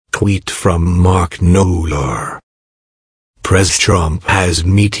tweet from Mark Knoller. Pres Trump has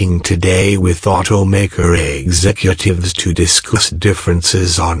meeting today with automaker executives to discuss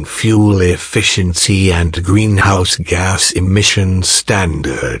differences on fuel efficiency and greenhouse gas emission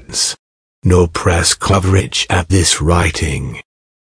standards. No press coverage at this writing.